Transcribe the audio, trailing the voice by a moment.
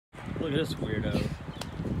Look at this weirdo.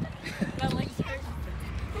 My legs hurt.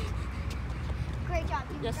 Great job.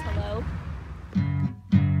 Yes, hello.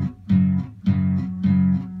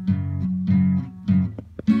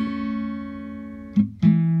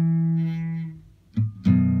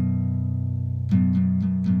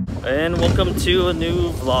 And welcome to a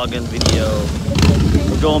new vlogging video.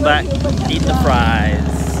 We're going back to eat the fries.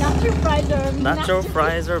 Nacho fries are Nacho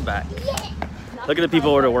fries are back. Look at the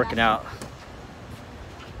people that are working out.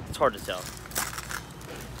 It's hard to tell.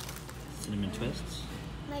 Cinnamon twists.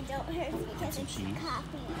 My don't hurt because it's cheese.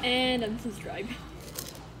 coffee. And unsubscribe.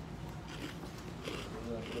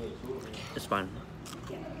 It's fine.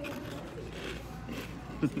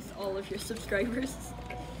 All of your subscribers.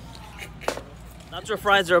 Nacho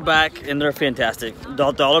fries are back and they're fantastic.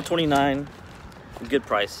 $1.29, good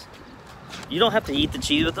price. You don't have to eat the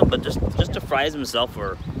cheese with them, but just the fries themselves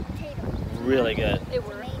are really good. They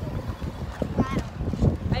were.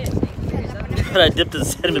 I didn't think. But I dipped the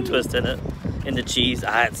cinnamon twist in it, in the cheese.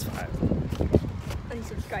 It's fine.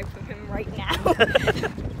 Unsubscribe from him right now.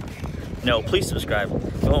 No, please subscribe.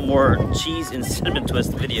 I want more cheese and cinnamon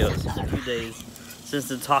twist videos. It's a few days since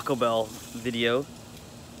the Taco Bell video.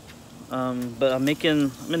 But I'm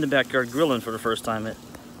in the backyard grilling for the first time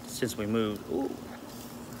since we moved. Ooh.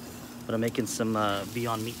 But I'm making some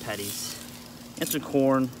Beyond Meat patties and some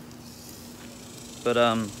corn. But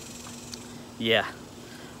yeah,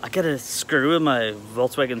 I got a screw in my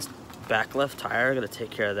Volkswagen's back left tire. I gotta take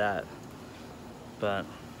care of that. But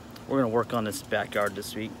we're gonna work on this backyard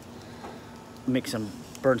this week.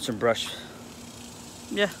 Burn some brush.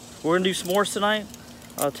 Yeah, we're gonna do s'mores tonight.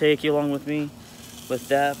 I'll take you along with me with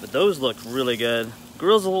that, but those look really good.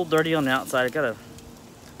 Grill's a little dirty on the outside.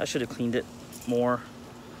 I should have cleaned it more.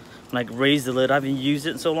 Like raised the lid. I haven't used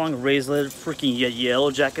it in so long. Raised the lid. Freaking yellow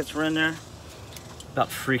jackets were in there. About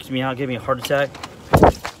freaked me out. Gave me a heart attack.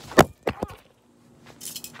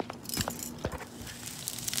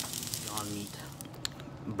 Beyond Meat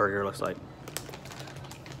burger looks like.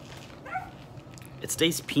 It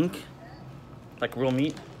stays pink, like real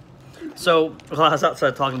meat. So while I was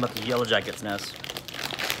outside talking about the Yellow Jackets nest,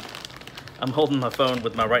 I'm holding my phone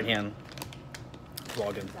with my right hand,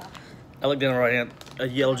 vlogging. I look down my right hand, a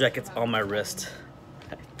Yellow Jacket's on my wrist.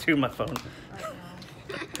 To my phone.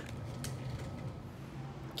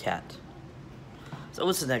 Cat. So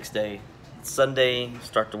what's the next day? It's Sunday,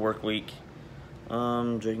 start the work week.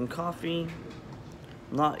 Drinking coffee.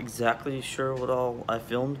 Not exactly sure what all I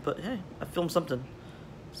filmed, but hey, I filmed something.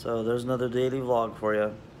 So there's another daily vlog for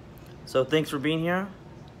you. So thanks for being here.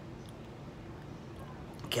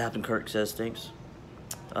 Captain Kirk says thanks.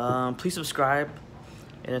 Please subscribe,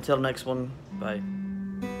 and until the next one, bye.